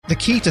The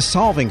key to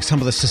solving some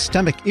of the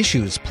systemic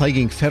issues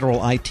plaguing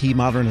federal IT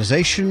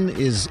modernization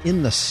is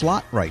in the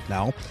slot right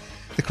now.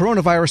 The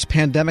coronavirus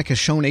pandemic has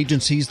shown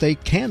agencies they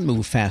can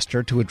move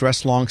faster to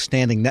address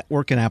long-standing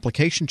network and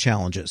application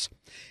challenges.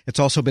 It's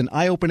also been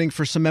eye-opening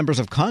for some members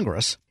of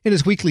Congress. In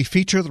his weekly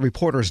feature, The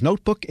Reporter's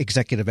Notebook,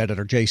 executive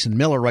editor Jason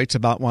Miller writes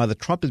about why the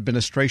Trump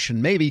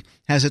administration maybe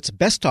has its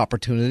best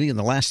opportunity in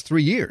the last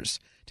 3 years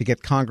to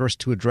get Congress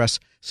to address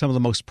some of the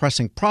most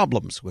pressing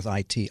problems with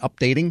IT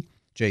updating.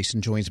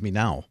 Jason joins me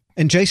now.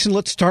 And Jason,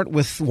 let's start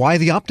with why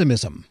the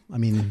optimism. I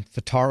mean,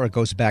 FITARA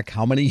goes back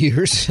how many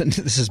years? And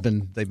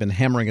they've been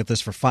hammering at this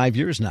for 5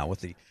 years now with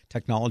the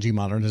technology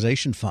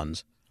modernization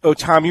funds. Oh,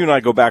 Tom, you and I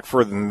go back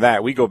further than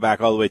that. We go back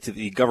all the way to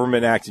the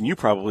Government Act, and you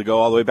probably go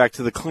all the way back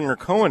to the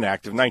Clinger-Cohen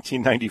Act of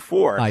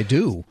 1994. I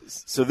do.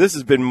 So this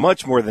has been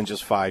much more than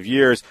just 5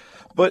 years.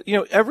 But,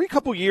 every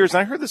couple years,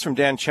 and I heard this from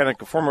Dan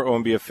Chenick, a former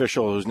OMB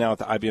official who's now at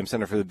the IBM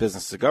Center for the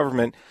Business of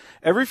Government,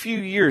 every few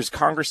years,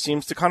 Congress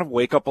seems to kind of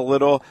wake up a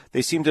little.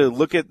 They seem to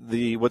look at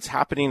what's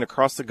happening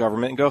across the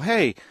government and go,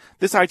 hey,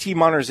 this IT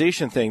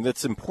modernization thing,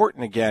 that's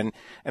important again.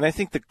 And I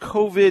think the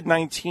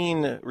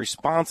COVID-19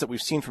 response that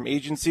we've seen from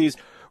agencies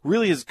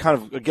really has kind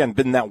of, again,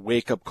 been that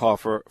wake-up call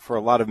for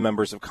a lot of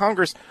members of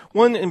Congress.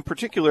 One in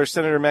particular,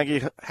 Senator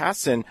Maggie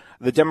Hassan,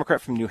 the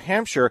Democrat from New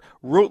Hampshire,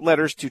 wrote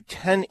letters to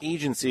 10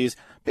 agencies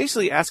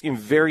basically asking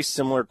very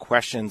similar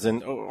questions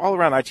and all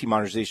around IT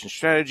modernization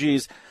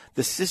strategies,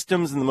 the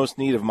systems in the most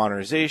need of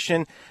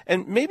modernization.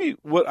 And maybe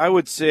what I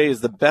would say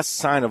is the best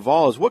sign of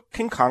all is what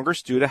can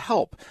Congress do to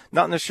help?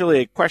 Not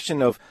necessarily a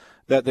question of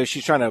that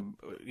she's trying to,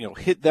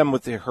 hit them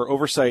with her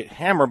oversight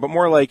hammer, but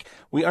more like,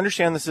 we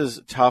understand this is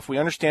tough. We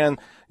understand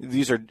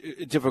these are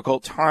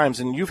difficult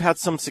times, and you've had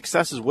some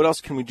successes. What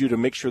else can we do to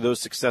make sure those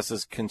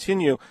successes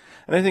continue?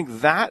 And I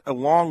think that,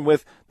 along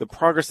with the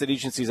progress that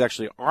agencies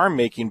actually are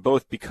making,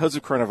 both because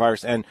of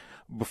coronavirus and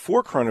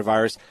before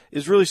coronavirus,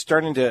 is really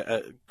starting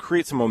to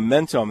create some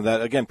momentum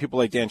that, again, people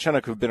like Dan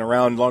Chenick, who've been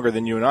around longer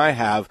than you and I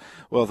have,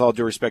 well, with all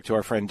due respect to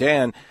our friend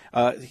Dan,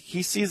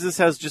 he sees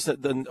this as just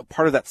a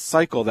part of that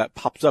cycle that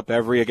pops up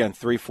every, again,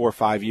 3, 4,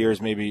 5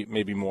 years,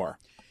 maybe more.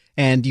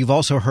 And you've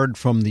also heard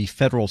from the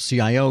federal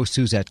CIO,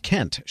 Suzette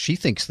Kent. She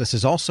thinks this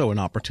is also an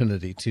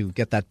opportunity to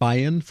get that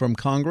buy-in from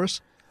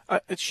Congress.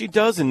 She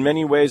does in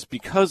many ways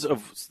because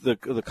of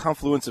the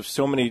confluence of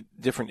so many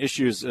different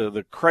issues.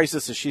 The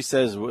crisis, as she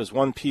says, was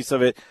one piece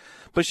of it.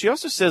 But she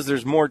also says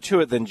there's more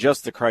to it than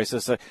just the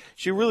crisis.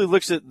 She really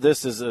looks at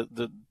this as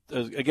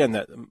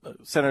that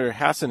Senator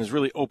Hassan is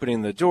really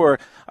opening the door.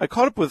 I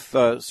caught up with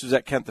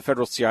Suzette Kent, the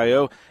federal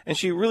CIO, and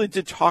she really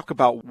did talk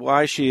about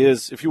why she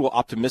is, if you will,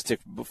 optimistic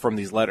from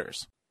these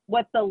letters.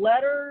 What the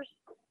letters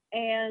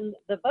and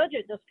the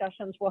budget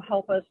discussions will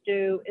help us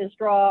do is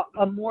draw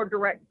a more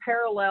direct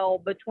parallel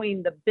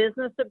between the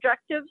business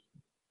objectives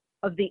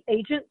of the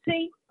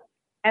agency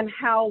and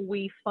how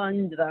we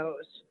fund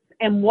those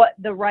and what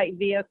the right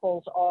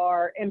vehicles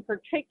are, and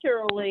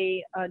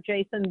particularly,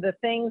 Jason, the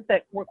things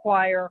that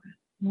require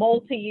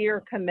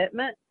multi-year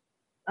commitment,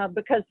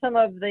 because some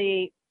of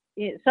the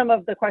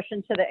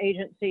questions to the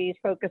agencies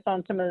focus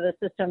on some of the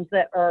systems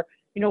that are,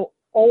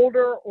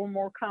 older or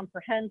more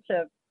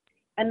comprehensive,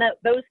 and that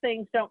those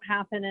things don't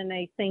happen in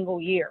a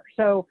single year.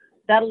 So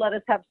that'll let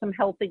us have some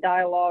healthy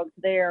dialogues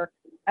there,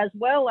 as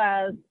well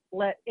as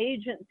let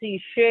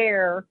agencies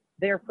share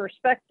their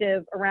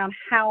perspective around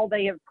how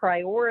they have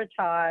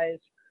prioritized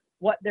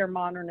what their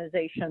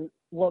modernization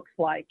looks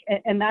like.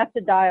 And that's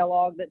a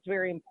dialogue that's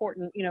very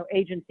important,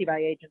 agency by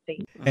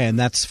agency. And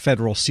that's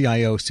federal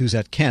CIO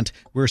Suzette Kent.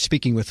 We're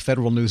speaking with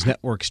Federal News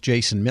Network's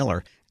Jason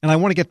Miller. And I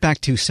want to get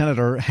back to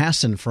Senator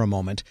Hassan for a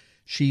moment.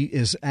 She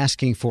is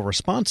asking for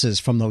responses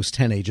from those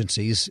 10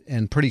 agencies,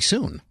 and pretty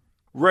soon.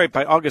 Right,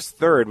 by August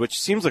 3rd, which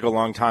seems like a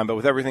long time, but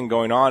with everything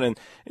going on, and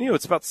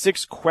it's about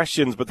 6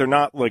 questions, but they're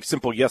not like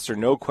simple yes or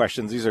no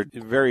questions. These are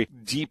very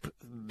deep,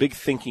 big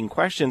thinking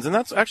questions. And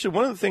that's actually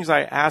one of the things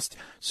I asked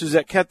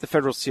Suzette Kent, the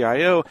federal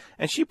CIO,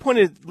 and she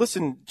pointed,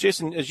 listen,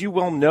 Jason, as you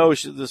well know,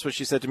 this is what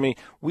she said to me,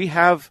 we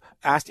have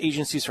asked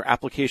agencies for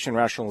application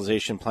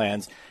rationalization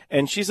plans,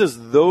 and she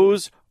says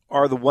those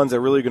are the ones that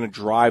are really going to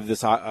drive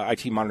this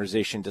IT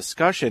modernization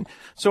discussion.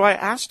 So I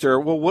asked her,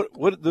 well, what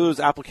do those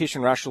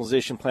application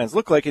rationalization plans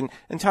look like? And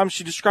Tom,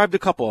 she described a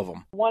couple of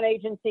them. One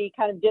agency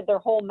kind of did their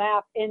whole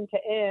map end to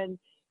end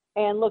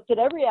and looked at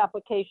every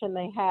application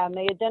they had. And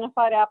they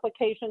identified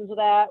applications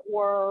that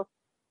were,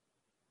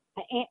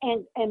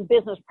 and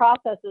business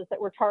processes that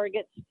were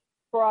targets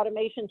for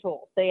automation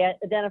tools. They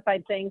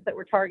identified things that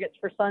were targets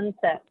for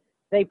sunset.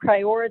 They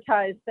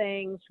prioritized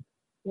things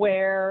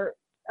where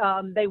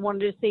they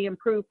wanted to see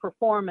improved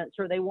performance,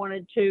 or they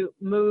wanted to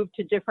move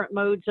to different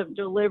modes of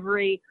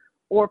delivery,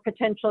 or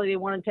potentially they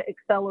wanted to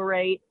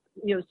accelerate,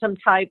 some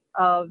type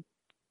of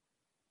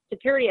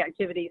security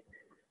activities.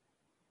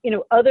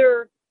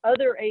 Other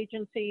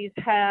agencies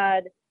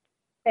had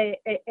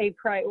a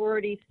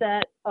priority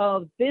set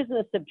of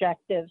business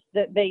objectives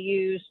that they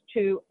use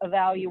to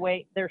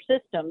evaluate their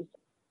systems.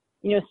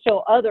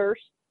 Still others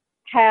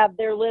have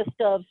their list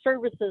of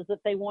services that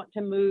they want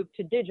to move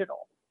to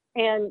digital.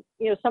 And,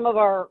 some of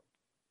our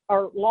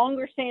our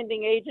longer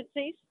standing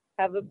agencies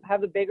have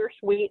a bigger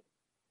suite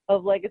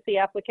of legacy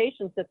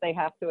applications that they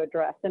have to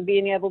address, and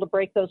being able to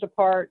break those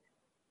apart,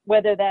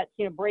 whether that's,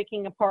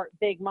 breaking apart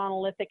big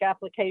monolithic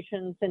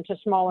applications into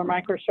smaller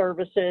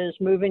microservices,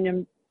 moving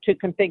them to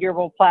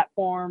configurable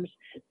platforms,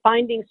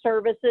 finding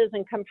services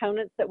and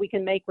components that we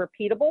can make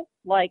repeatable,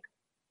 like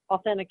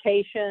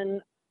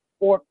authentication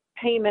or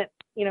payment,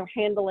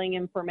 handling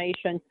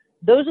information.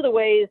 Those are the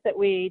ways that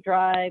we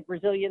drive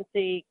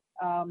resiliency.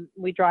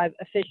 We drive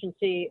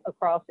efficiency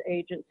across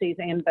agencies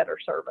and better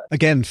service.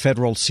 Again,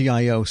 federal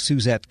CIO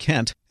Suzette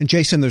Kent. And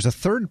Jason, there's a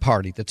third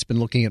party that's been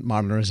looking at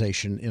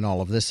modernization in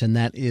all of this, and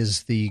that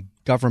is the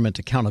Government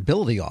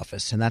Accountability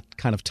Office. And that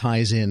kind of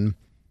ties in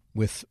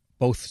with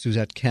both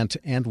Suzette Kent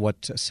and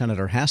what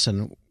Senator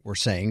Hassan were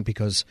saying,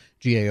 because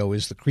GAO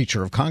is the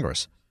creature of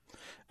Congress.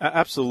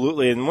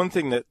 Absolutely. And one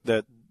thing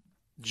that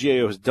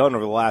GAO has done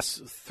over the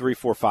last 3,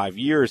 4, 5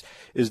 years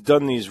is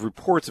done these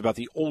reports about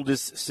the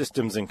oldest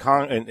systems in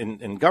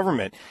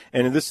government.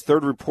 And in this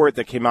third report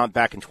that came out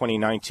back in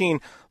 2019,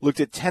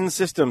 looked at 10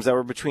 systems that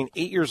were between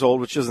 8 years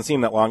old, which doesn't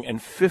seem that long,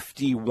 and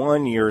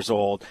 51 years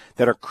old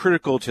that are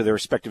critical to their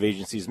respective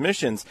agencies'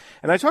 missions.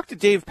 And I talked to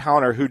Dave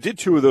Powner, who did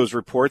 2 of those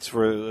reports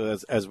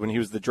as when he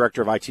was the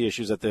director of IT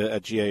issues at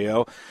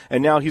GAO.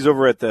 And now he's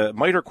over at the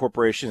MITRE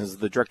Corporation as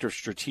the director of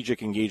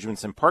strategic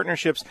engagements and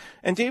partnerships.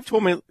 And Dave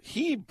told me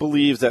he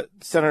believes that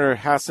Senator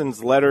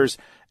Hassan's letters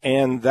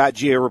and that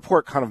GAO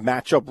report kind of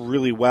match up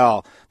really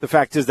well. The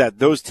fact is that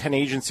those 10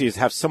 agencies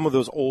have some of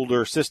those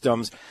older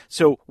systems.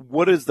 So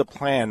what is the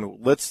plan?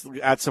 Let's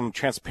add some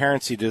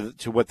transparency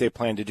to what they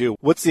plan to do.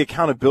 What's the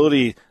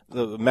accountability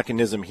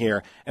mechanism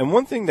here? And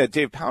one thing that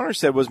Dave Powner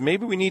said was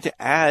maybe we need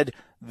to add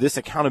this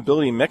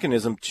accountability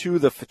mechanism to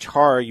the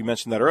FATAR, you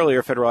mentioned that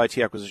earlier, Federal IT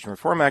Acquisition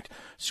Reform Act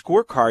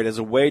scorecard, as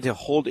a way to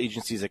hold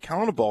agencies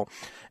accountable.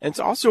 And it's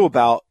also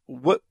about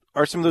what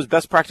are some of those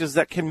best practices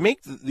that can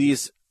make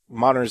these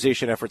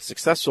modernization efforts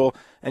successful.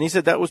 And he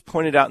said that was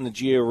pointed out in the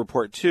GAO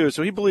report too.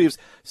 So he believes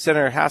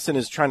Senator Hassan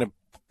is trying to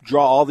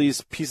draw all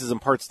these pieces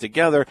and parts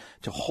together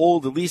to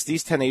hold at least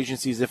these 10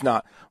 agencies, if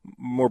not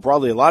more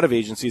broadly, a lot of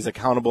agencies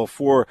accountable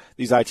for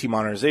these IT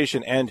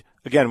modernization. And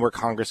again, where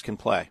Congress can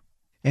play.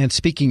 And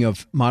speaking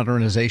of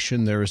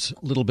modernization, there's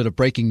a little bit of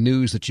breaking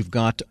news that you've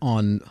got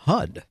on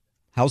HUD.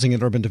 Housing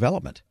and Urban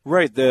Development.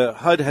 Right. The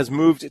HUD has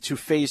moved to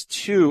phase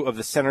 2 of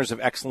the Centers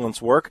of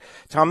Excellence work.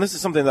 Tom, this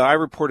is something that I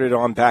reported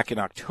on back in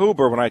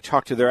October when I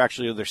talked to their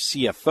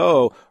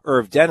CFO,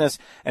 Irv Dennis,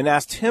 and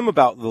asked him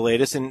about the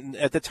latest. And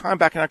at the time,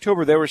 back in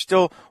October, they were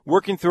still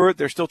working through it.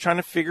 They're still trying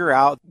to figure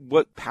out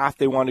what path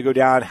they want to go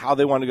down, how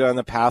they want to go down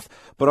the path.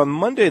 But on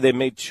Monday, they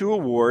made 2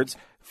 awards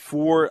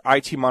for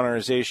IT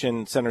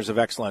modernization centers of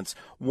excellence.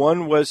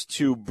 One was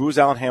to Booz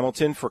Allen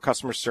Hamilton for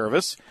customer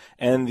service,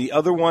 and the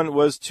other one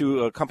was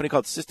to a company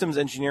called Systems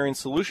Engineering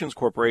Solutions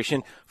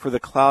Corporation for the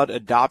cloud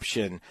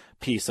adoption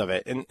piece of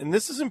it. And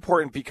this is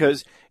important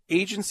because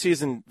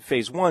agencies in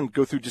phase 1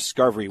 go through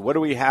discovery. What do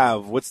we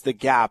have? What's the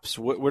gaps?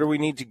 Where do we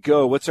need to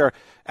go? What's our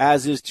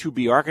as is to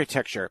be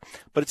architecture?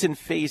 But it's in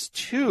phase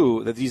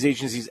 2 that these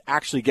agencies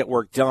actually get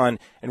work done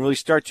and really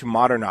start to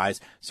modernize.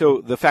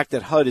 So the fact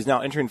that HUD is now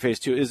entering phase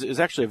 2 is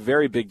actually a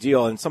very big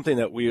deal and something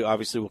that we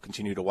obviously will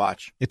continue to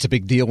watch. It's a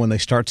big deal when they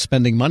start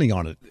spending money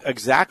on it.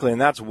 Exactly.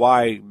 And that's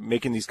why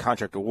making these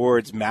contract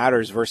awards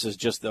matters versus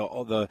just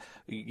the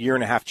year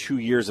and a half, 2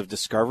 years of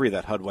discovery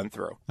that HUD went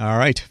through. All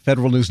right.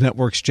 Federal News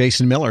Network's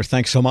Jason Miller,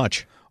 thanks so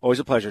much. Always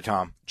a pleasure,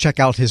 Tom. Check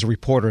out his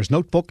reporter's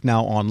notebook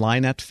now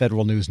online at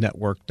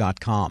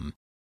federalnewsnetwork.com.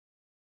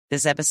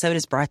 This episode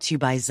is brought to you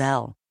by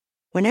Zelle.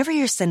 Whenever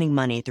you're sending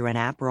money through an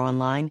app or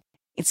online,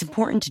 it's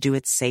important to do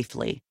it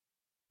safely.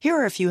 Here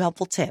are a few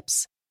helpful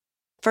tips.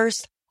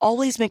 First,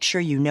 always make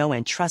sure you know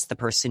and trust the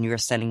person you are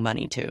sending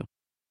money to.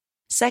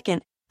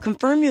 Second,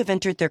 confirm you have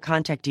entered their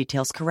contact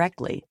details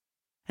correctly.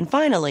 And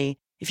finally,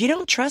 if you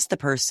don't trust the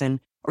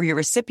person or your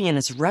recipient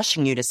is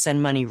rushing you to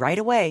send money right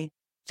away,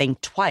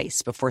 think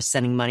twice before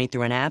sending money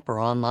through an app or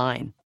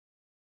online.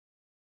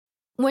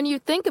 When you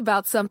think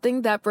about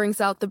something that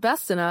brings out the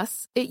best in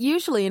us, it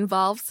usually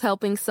involves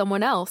helping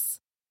someone else.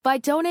 By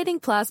donating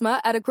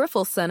plasma at a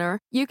Grifols Center,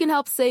 you can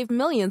help save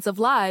millions of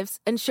lives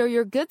and show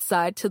your good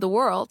side to the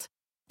world.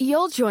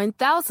 You'll join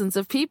thousands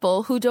of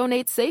people who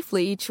donate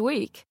safely each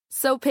week,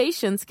 so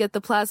patients get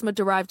the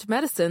plasma-derived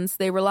medicines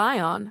they rely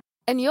on.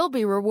 And you'll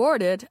be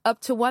rewarded up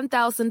to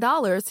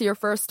 $1,000 your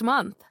first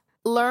month.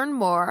 Learn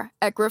more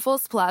at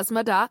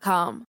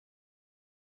GrifolsPlasma.com.